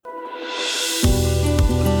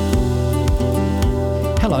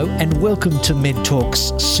Hello and welcome to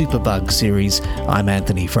MedTalk's Superbug series. I'm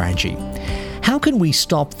Anthony Franchi. How can we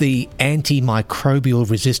stop the antimicrobial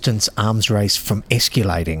resistance arms race from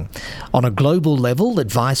escalating? On a global level,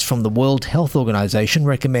 advice from the World Health Organization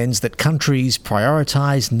recommends that countries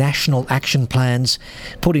prioritise national action plans,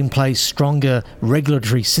 put in place stronger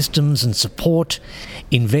regulatory systems and support,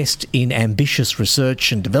 invest in ambitious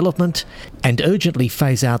research and development, and urgently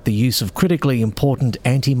phase out the use of critically important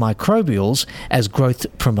antimicrobials as growth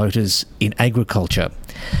promoters in agriculture.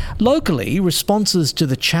 Locally, responses to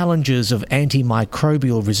the challenges of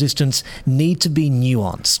antimicrobial resistance need to be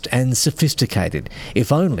nuanced and sophisticated,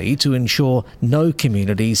 if only to ensure no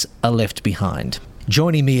communities are left behind.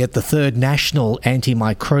 Joining me at the third National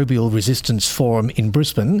Antimicrobial Resistance Forum in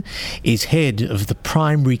Brisbane is head of the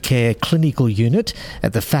Primary Care Clinical Unit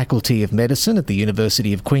at the Faculty of Medicine at the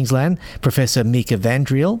University of Queensland, Professor Mika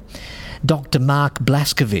Vandriel, Dr. Mark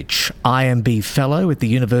Blaskovich, IMB Fellow at the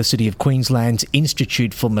University of Queensland's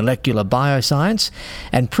Institute for Molecular Bioscience,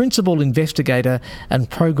 and Principal Investigator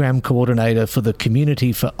and Program Coordinator for the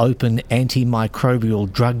Community for Open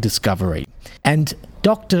Antimicrobial Drug Discovery, and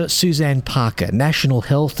Dr. Suzanne Parker, National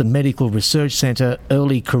Health and Medical Research Centre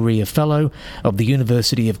Early Career Fellow of the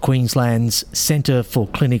University of Queensland's Centre for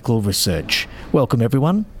Clinical Research. Welcome,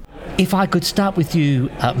 everyone. If I could start with you,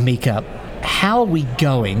 Mika, how are we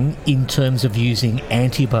going in terms of using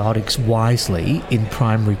antibiotics wisely in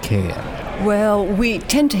primary care? Well, we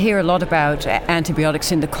tend to hear a lot about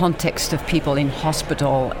antibiotics in the context of people in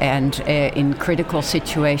hospital and in critical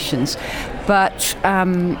situations. But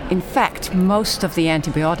in fact, most of the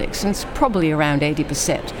antibiotics, and it's probably around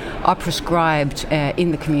 80%, are prescribed in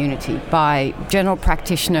the community by general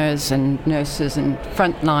practitioners and nurses and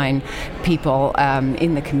frontline people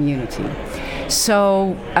in the community.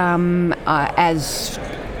 So as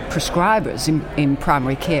prescribers in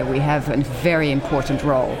primary care, we have a very important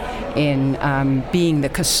role in being the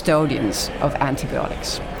custodians of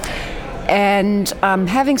antibiotics. And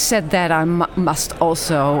having said that, I must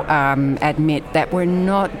also admit that we're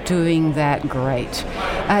not doing that great.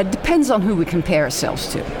 It depends on who we compare ourselves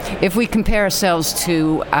to. If we compare ourselves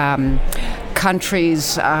to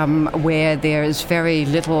countries where there's very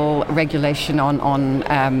little regulation on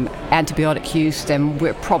antibiotic use, then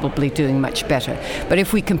we're probably doing much better. But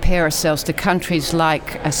if we compare ourselves to countries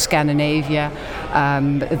like Scandinavia,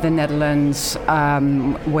 the Netherlands,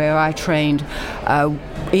 where I trained,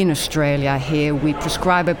 in Australia here, we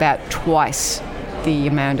prescribe about twice the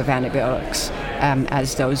amount of antibiotics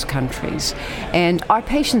as those countries. And our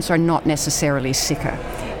patients are not necessarily sicker.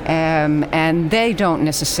 And they don't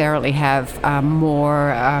necessarily have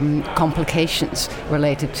more complications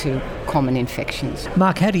related to common infections.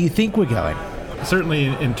 Mark, how do you think we're going? Certainly,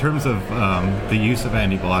 in terms of the use of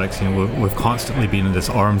antibiotics, we've constantly been in this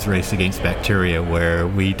arms race against bacteria, where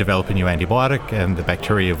we develop a new antibiotic and the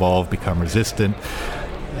bacteria evolve, become resistant.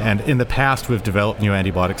 And in the past, we've developed new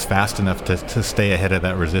antibiotics fast enough to stay ahead of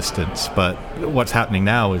that resistance. But what's happening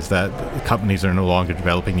now is that companies are no longer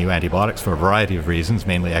developing new antibiotics for a variety of reasons,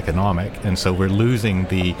 mainly economic. And so we're losing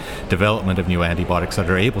the development of new antibiotics that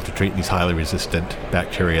are able to treat these highly resistant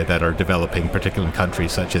bacteria that are developing, particularly in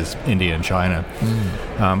countries such as India and China.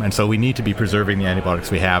 And so we need to be preserving the antibiotics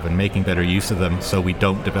we have and making better use of them so we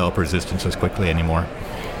don't develop resistance as quickly anymore.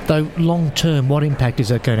 Though long term, what impact is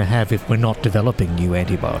that going to have if we're not developing new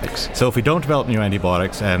antibiotics? So if we don't develop new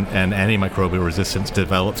antibiotics and antimicrobial resistance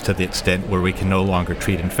develops to the extent where we can no longer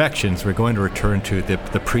treat infections, we're going to return to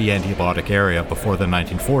the pre-antibiotic era before the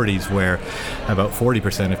 1940s, where about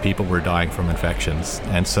 40% of people were dying from infections.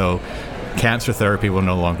 And so cancer therapy will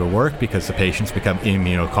no longer work because the patients become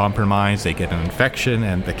immunocompromised, they get an infection,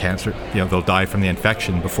 and the cancer, they'll die from the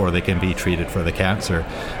infection before they can be treated for the cancer.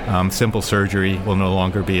 Simple surgery will no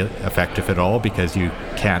longer be effective at all because you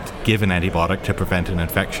can't give an antibiotic to prevent an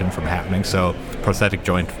infection from happening. So prosthetic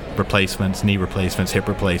joint replacements, knee replacements, hip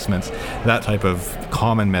replacements, that type of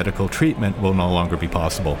common medical treatment will no longer be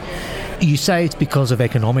possible. You say it's because of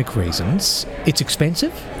economic reasons. It's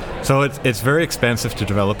expensive? So it's very expensive to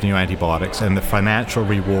develop new antibiotics, and the financial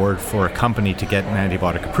reward for a company to get an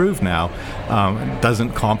antibiotic approved now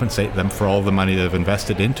doesn't compensate them for all the money they've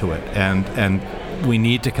invested into it. And we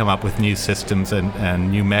need to come up with new systems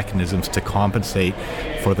and new mechanisms to compensate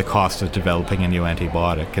for the cost of developing a new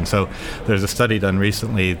antibiotic. And so there's a study done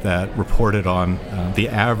recently that reported on the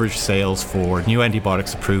average sales for new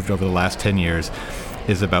antibiotics approved over the last 10 years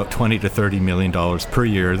is about $20 to $30 million per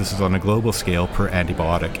year. This is on a global scale per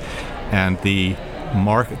antibiotic. And the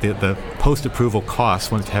the post-approval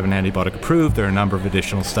costs, once you have an antibiotic approved, there are a number of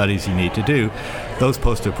additional studies you need to do. Those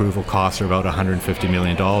post-approval costs are about $150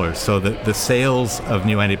 million. So the sales of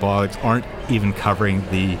new antibiotics aren't even covering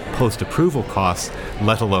the post-approval costs,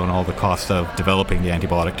 let alone all the costs of developing the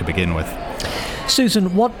antibiotic to begin with.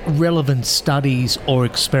 Susan, what relevant studies or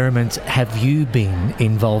experiments have you been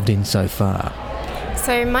involved in so far?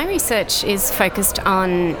 So my research is focused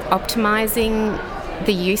on optimising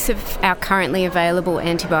the use of our currently available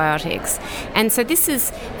antibiotics. And so this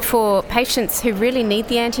is for patients who really need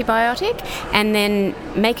the antibiotic, and then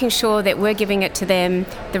making sure that we're giving it to them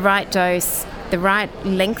the right dose, the right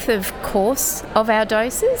length of course of our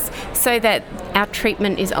doses, so that our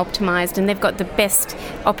treatment is optimised and they've got the best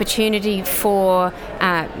opportunity for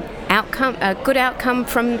a good outcome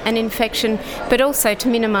from an infection, but also to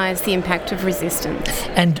minimise the impact of resistance.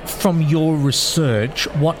 And from your research,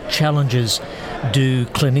 what challenges do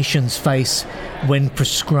clinicians face when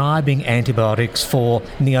prescribing antibiotics for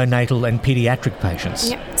neonatal and paediatric patients?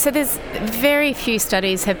 Yep. So there's very few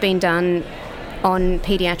studies have been done on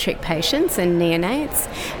paediatric patients and neonates.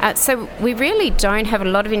 So we really don't have a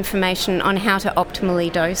lot of information on how to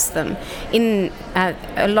optimally dose them.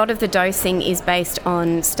 A lot of the dosing is based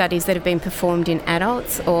on studies that have been performed in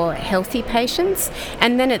adults or healthy patients,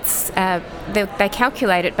 and then they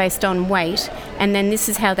calculate it based on weight, and then this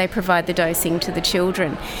is how they provide the dosing to the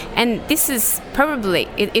children. And this is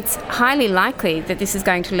it's highly likely that this is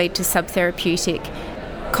going to lead to subtherapeutic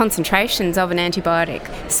concentrations of an antibiotic,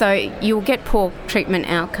 so you'll get poor treatment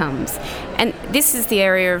outcomes. And this is the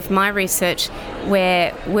area of my research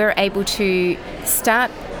where we're able to start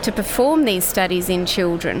to perform these studies in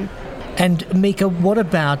children. And Mika, what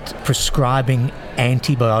about prescribing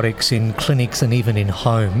antibiotics in clinics and even in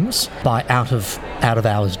homes by out of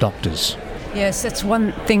hours doctors? Yes, that's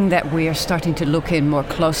one thing that we are starting to look in more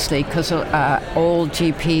closely, because all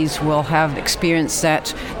GPs will have experience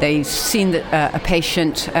that they've seen a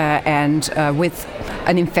patient and with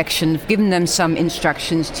an infection, given them some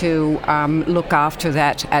instructions to look after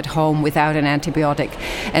that at home without an antibiotic.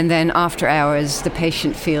 And then after hours, the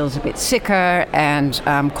patient feels a bit sicker and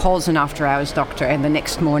calls an after hours doctor. And the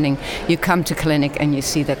next morning, you come to clinic and you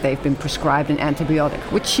see that they've been prescribed an antibiotic,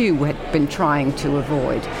 which you had been trying to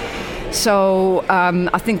avoid. So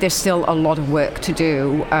I think there's still a lot of work to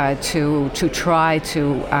do to try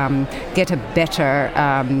to get a better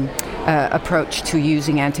approach to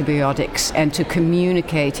using antibiotics and to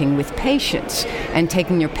communicating with patients and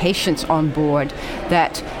taking your patients on board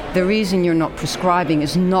that the reason you're not prescribing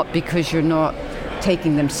is not because you're not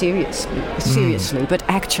taking them seriously, but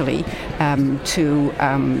actually to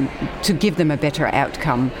give them a better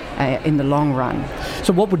outcome in the long run.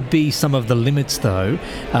 So what would be some of the limits, though,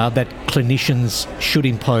 that clinicians should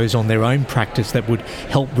impose on their own practice that would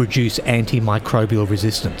help reduce antimicrobial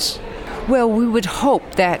resistance? Well, we would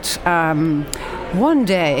hope that one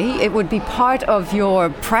day it would be part of your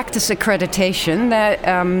practice accreditation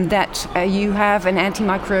that you have an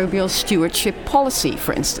antimicrobial stewardship policy,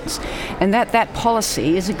 for instance, and that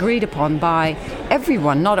policy is agreed upon by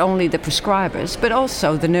everyone, not only the prescribers, but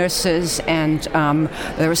also the nurses and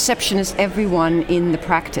the receptionists, everyone in the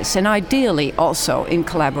practice, and ideally also in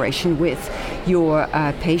collaboration with your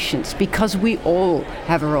patients, because we all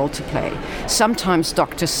have a role to play. Sometimes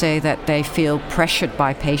doctors say that they feel pressured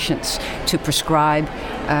by patients to prescribe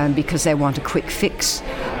because they want a quick fix.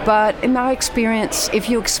 But in my experience, if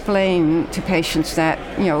you explain to patients that,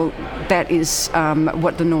 that is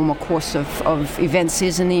what the normal course of events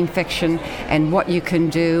is in the infection and what you can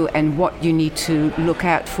do and what you need to look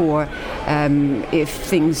out for if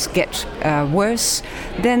things get worse,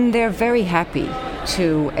 then they're very happy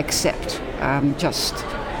to accept just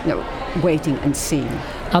waiting and seeing.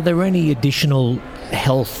 Are there any additional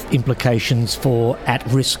health implications for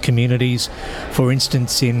at-risk communities, for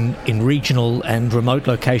instance in regional and remote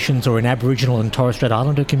locations or in Aboriginal and Torres Strait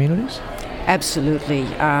Islander communities? Absolutely.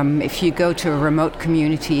 If you go to remote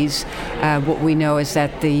communities, what we know is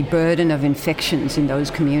that the burden of infections in those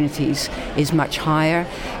communities is much higher.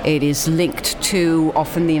 It is linked to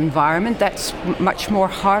often the environment that's much more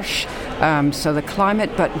harsh, so the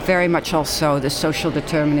climate, but very much also the social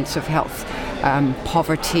determinants of health.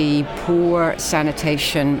 Poverty, poor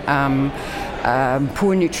sanitation,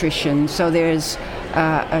 poor nutrition. So there's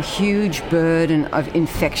a huge burden of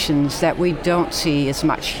infections that we don't see as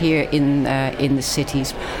much here in the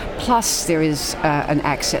cities. Plus, there is an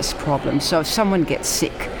access problem. So if someone gets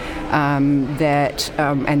sick and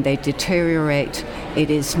they deteriorate,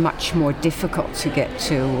 it is much more difficult to get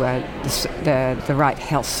to the right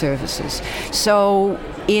health services. So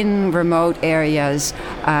in remote areas,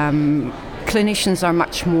 clinicians are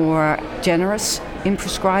much more generous in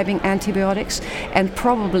prescribing antibiotics, and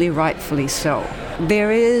probably rightfully so.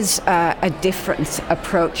 There is a different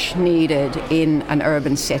approach needed in an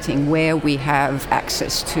urban setting where we have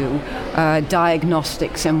access to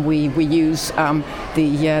diagnostics, and we use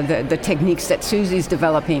the techniques that Susie's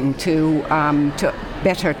developing to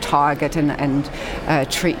better target and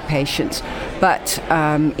treat patients. But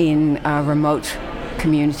in remote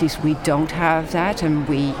communities, we don't have that, and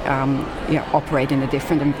we operate in a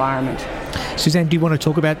different environment. Suzanne, do you want to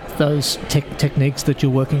talk about those techniques that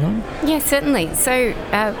you're working on? Yes, certainly. So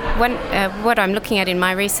what I'm looking at in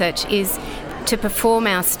my research is to perform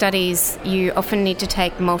our studies, you often need to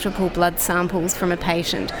take multiple blood samples from a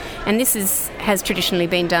patient. And this has traditionally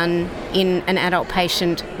been done in an adult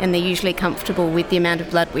patient, and they're usually comfortable with the amount of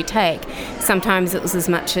blood we take. Sometimes it was as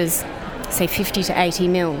much as, say, 50 to 80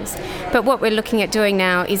 mils. But what we're looking at doing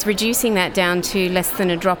now is reducing that down to less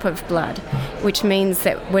than a drop of blood, which means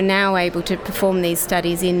that we're now able to perform these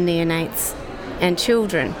studies in neonates and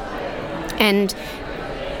children. And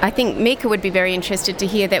I think Mika would be very interested to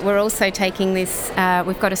hear that we're also taking this,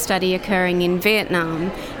 we've got a study occurring in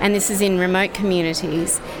Vietnam, and this is in remote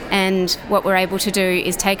communities, and what we're able to do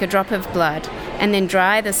is take a drop of blood and then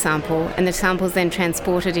dry the sample, and the sample's then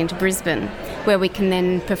transported into Brisbane, where we can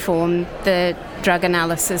then perform the drug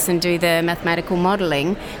analysis and do the mathematical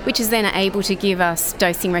modelling, which is then able to give us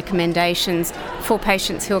dosing recommendations for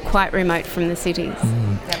patients who are quite remote from the cities.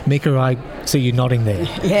 Mika, I see you nodding there.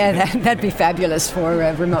 Yeah, that'd be fabulous for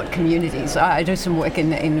remote communities. I do some work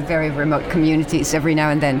in very remote communities every now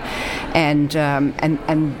and then, and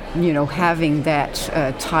having that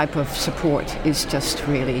type of support is just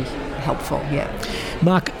really helpful. Yeah.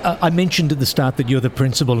 Mark, I mentioned at the start that you're the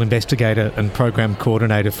principal investigator and program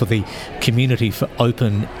coordinator for the Community for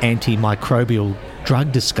Open Antimicrobial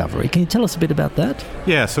Drug Discovery. Can you tell us a bit about that?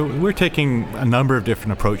 Yeah, so we're taking a number of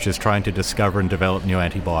different approaches trying to discover and develop new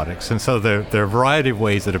antibiotics. And so there are a variety of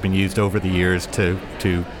ways that have been used over the years to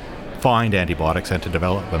find antibiotics and to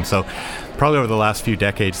develop them. So probably over the last few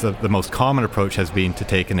decades, the most common approach has been to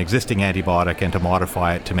take an existing antibiotic and to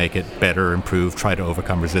modify it to make it better, improve, try to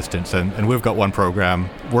overcome resistance. And we've got one program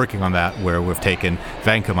working on that where we've taken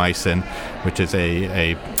vancomycin, which is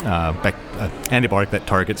a antibiotic that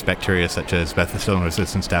targets bacteria such as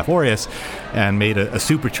methicillin-resistant Staph aureus, and made a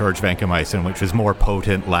supercharged vancomycin, which is more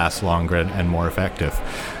potent, lasts longer, and more effective.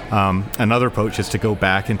 Another approach is to go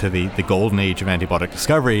back into the golden age of antibiotic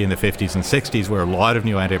discovery in the 50s and 60s, where a lot of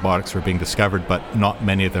new antibiotics were being discovered, but not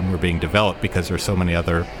many of them were being developed because there were so many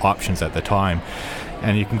other options at the time.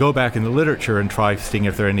 And you can go back in the literature and try seeing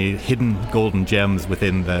if there are any hidden golden gems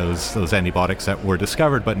within those antibiotics that were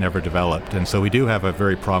discovered but never developed. And so we do have a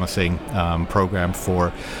very promising program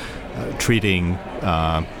for treating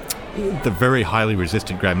the very highly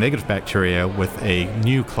resistant gram-negative bacteria with a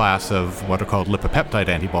new class of what are called lipopeptide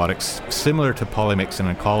antibiotics, similar to polymyxin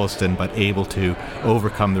and colistin, but able to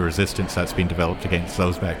overcome the resistance that's been developed against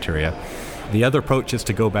those bacteria. The other approach is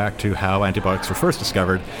to go back to how antibiotics were first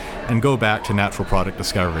discovered and go back to natural product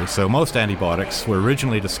discovery. So most antibiotics were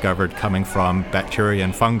originally discovered coming from bacteria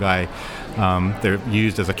and fungi. They're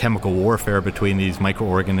used as a chemical warfare between these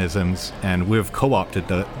microorganisms, and we've co-opted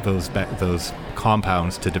those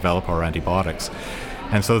compounds to develop our antibiotics.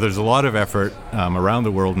 And so there's a lot of effort around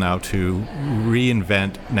the world now to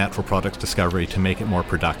reinvent natural products discovery to make it more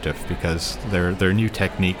productive, because there are new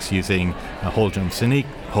techniques using whole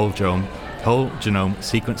genome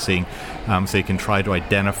sequencing, so you can try to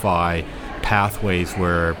identify pathways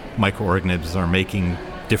where microorganisms are making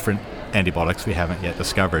different antibiotics we haven't yet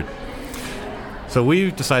discovered. So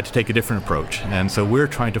we decided to take a different approach, and so we're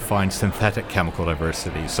trying to find synthetic chemical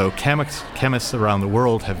diversity. So chemists around the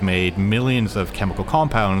world have made millions of chemical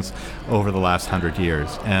compounds over the last 100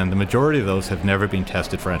 years, and the majority of those have never been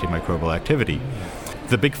tested for antimicrobial activity.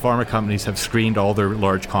 The big pharma companies have screened all their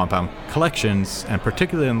large compound collections, and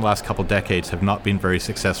particularly in the last couple of decades have not been very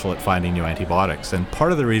successful at finding new antibiotics. And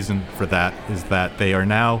part of the reason for that is that they are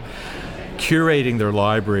now curating their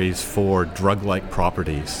libraries for drug-like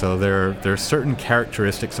properties. So there are certain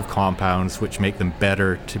characteristics of compounds which make them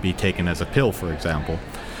better to be taken as a pill, for example.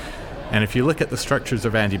 And if you look at the structures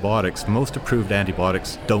of antibiotics, most approved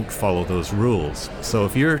antibiotics don't follow those rules. So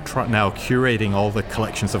if you're now curating all the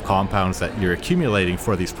collections of compounds that you're accumulating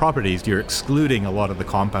for these properties, you're excluding a lot of the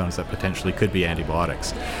compounds that potentially could be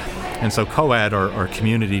antibiotics. And so COAD, or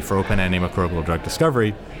Community for Open Antimicrobial Drug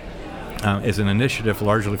Discovery, is an initiative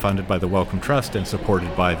largely funded by the Wellcome Trust and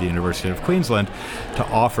supported by the University of Queensland to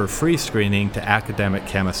offer free screening to academic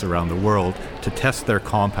chemists around the world to test their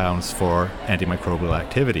compounds for antimicrobial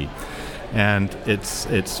activity. and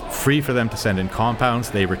it's free for them to send in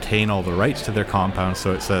compounds. They retain all the rights to their compounds,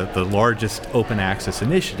 so it's the largest open access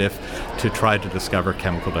initiative to try to discover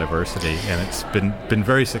chemical diversity, and it's been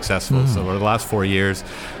very successful. So over the last 4 years,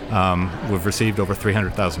 we've received over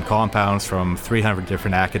 300,000 compounds from 300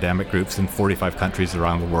 different academic groups in 45 countries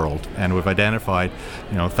around the world, and we've identified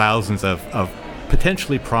thousands of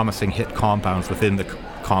potentially promising hit compounds within the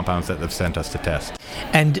compounds that they've sent us to test.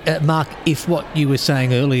 And Mark, if what you were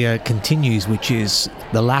saying earlier continues, which is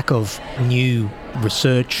the lack of new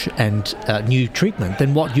research and new treatment,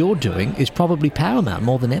 then what you're doing is probably paramount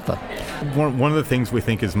more than ever. One of the things we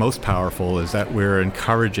think is most powerful is that we're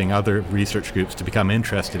encouraging other research groups to become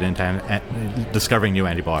interested in discovering new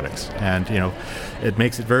antibiotics. And, it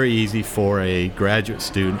makes it very easy for a graduate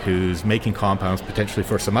student who's making compounds potentially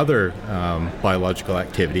for some other biological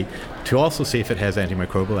activity to also see if it has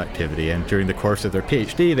antimicrobial activity. And during the course of their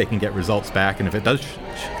PhD, they can get results back, and if it does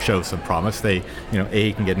show some promise, they,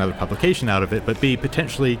 A, can get another publication out of it, but B,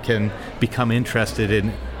 potentially can become interested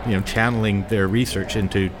in channeling their research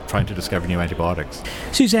into trying to discover new antibiotics.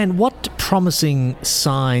 Suzanne, what promising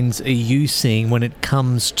signs are you seeing when it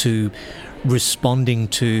comes to responding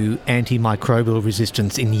to antimicrobial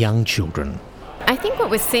resistance in young children? I think what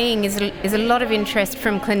we're seeing is a lot of interest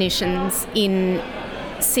from clinicians in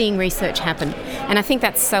seeing research happen, and I think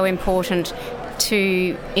that's so important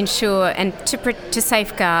to ensure and to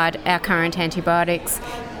safeguard our current antibiotics,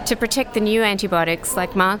 to protect the new antibiotics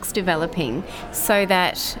like Mark's developing, so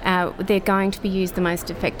that they're going to be used the most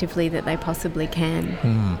effectively that they possibly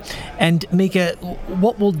can. And Mika,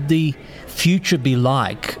 what will the future be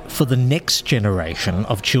like for the next generation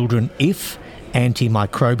of children if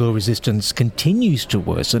antimicrobial resistance continues to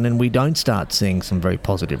worsen and we don't start seeing some very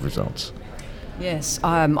positive results? Yes,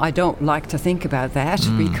 I don't like to think about that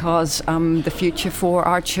because the future for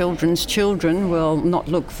our children's children will not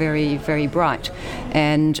look very, very bright.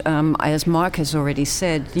 And as Mark has already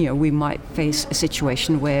said, we might face a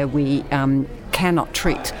situation where we cannot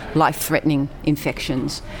treat life-threatening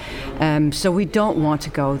infections. So we don't want to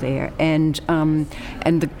go there. And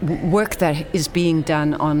the work that is being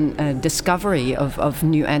done on discovery of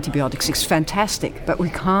new antibiotics is fantastic, but we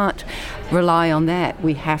can't rely on that.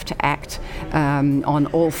 We have to act on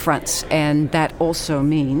all fronts, and that also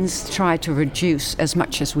means try to reduce as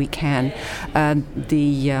much as we can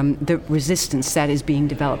the resistance that is being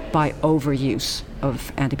developed by overuse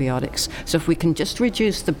of antibiotics. So if we can just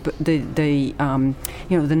reduce the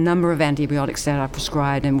number of antibiotics that are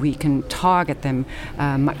prescribed, and we can target them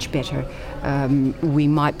much better, we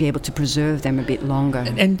might be able to preserve them a bit longer.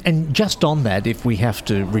 And just on that, if we have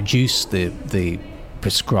to reduce the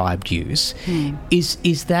prescribed use,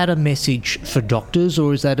 is that a message for doctors,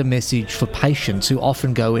 or is that a message for patients who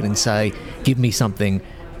often go in and say, give me something,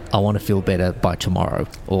 I want to feel better by tomorrow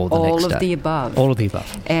or the next day? All of the above. All of the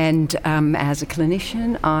above. And as a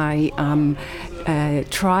clinician, I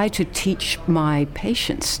try to teach my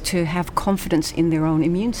patients to have confidence in their own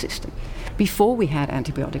immune system. Before we had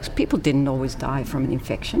antibiotics, people didn't always die from an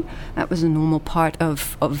infection. That was a normal part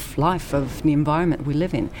of life, of the environment we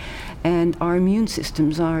live in. And our immune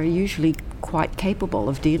systems are usually quite capable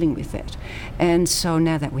of dealing with it. And so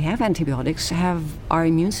now that we have antibiotics, our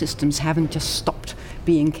immune systems haven't just stopped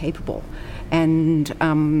being capable. And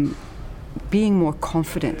being more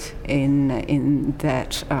confident in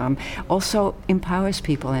that also empowers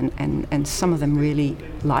people, and some of them really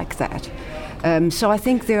like that. So I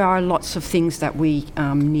think there are lots of things that we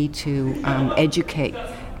need to educate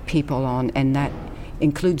people on, and that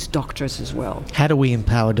includes doctors as well. How do we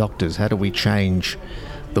empower doctors? How do we change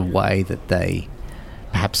the way that they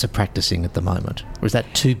perhaps are practicing at the moment? Or is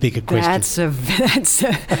that too big a question? That's a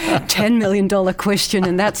 $10 million question,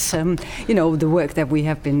 and that's the work that we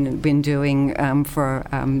have been doing for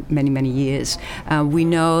many years. We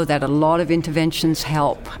know that a lot of interventions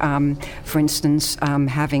help. For instance,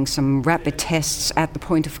 having some rapid tests at the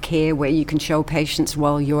point of care where you can show patients,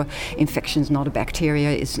 well, your infection's not a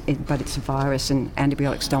bacteria, but it's a virus, and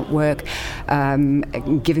antibiotics don't work.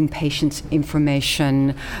 Giving patients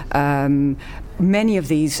information. Many of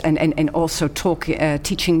these, and also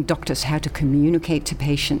teaching doctors how to communicate to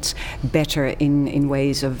patients better in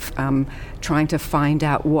ways of trying to find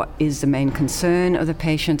out what is the main concern of the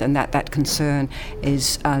patient, and that concern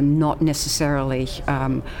is not necessarily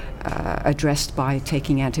addressed by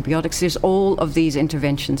taking antibiotics. There's all of these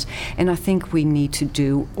interventions, and I think we need to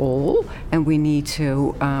do all, and we need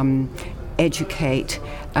to educate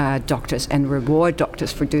doctors and reward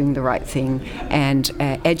doctors for doing the right thing, and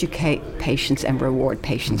educate patients and reward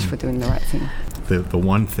patients for doing the right thing. The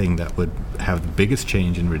one thing that would have the biggest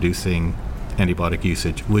change in reducing antibiotic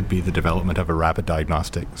usage would be the development of a rapid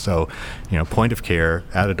diagnostic. So, point of care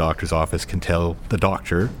at a doctor's office can tell the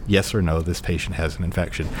doctor, yes or no, this patient has an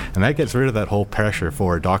infection. And that gets rid of that whole pressure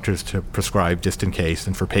for doctors to prescribe just in case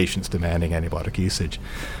and for patients demanding antibiotic usage.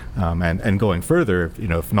 And going further,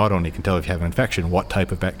 if not only can tell if you have an infection, what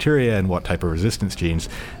type of bacteria and what type of resistance genes,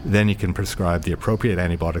 then you can prescribe the appropriate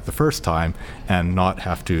antibiotic the first time and not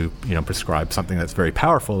have to, prescribe something that's very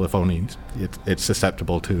powerful if only it's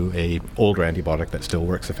susceptible to a older antibiotic that still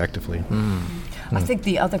works effectively. I think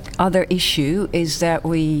the other issue is that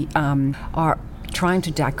we are trying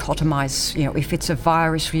to dichotomize, if it's a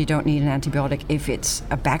virus, we don't need an antibiotic. If it's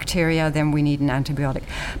a bacteria, then we need an antibiotic.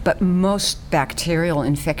 But most bacterial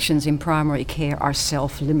infections in primary care are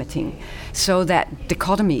self-limiting. So that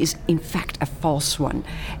dichotomy is, in fact, a false one.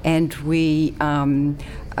 And we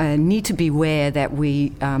need to beware that we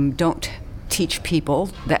don't teach people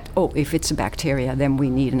that, if it's a bacteria, then we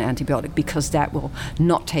need an antibiotic, because that will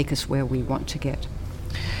not take us where we want to get.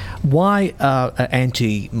 Why are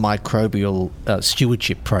antimicrobial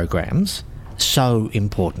stewardship programs so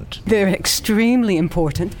important? They're extremely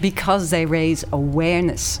important because they raise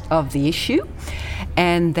awareness of the issue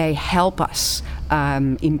and they help us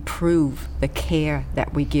improve the care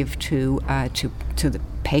that we give to the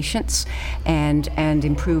patients and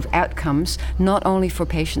improve outcomes, not only for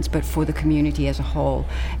patients but for the community as a whole.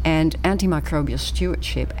 And antimicrobial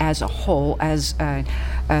stewardship as a whole, as a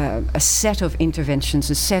set of interventions,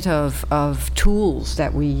 a set of tools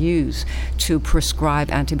that we use to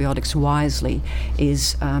prescribe antibiotics wisely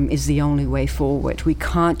is the only way forward. We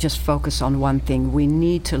can't just focus on one thing. We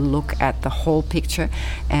need to look at the whole picture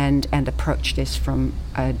and approach this from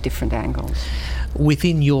different angles.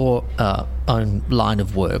 Within your own line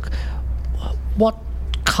of work, what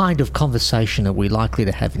kind of conversation are we likely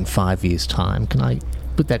to have in 5 years' time? Can I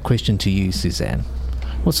put that question to you, Suzanne?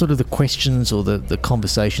 What sort of the questions or the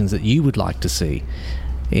conversations that you would like to see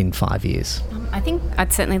in 5 years? I think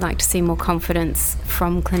I'd certainly like to see more confidence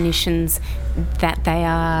from clinicians that they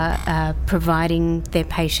are providing their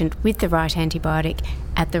patient with the right antibiotic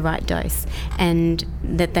at the right dose, and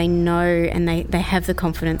that they know and they have the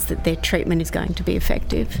confidence that their treatment is going to be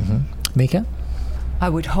effective. Mm-hmm. Mika? I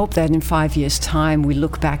would hope that in 5 years' time we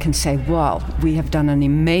look back and say, well, we have done an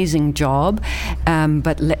amazing job,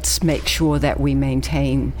 but let's make sure that we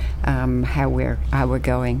maintain how we're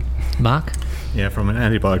going. Mark? Yeah, from an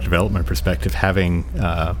antibiotic development perspective, having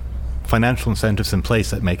financial incentives in place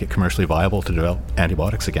that make it commercially viable to develop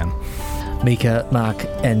antibiotics again. Mika, Mark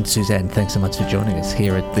and Suzanne, thanks so much for joining us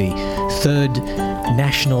here at the 3rd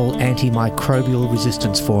National Antimicrobial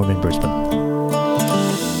Resistance Forum in Brisbane.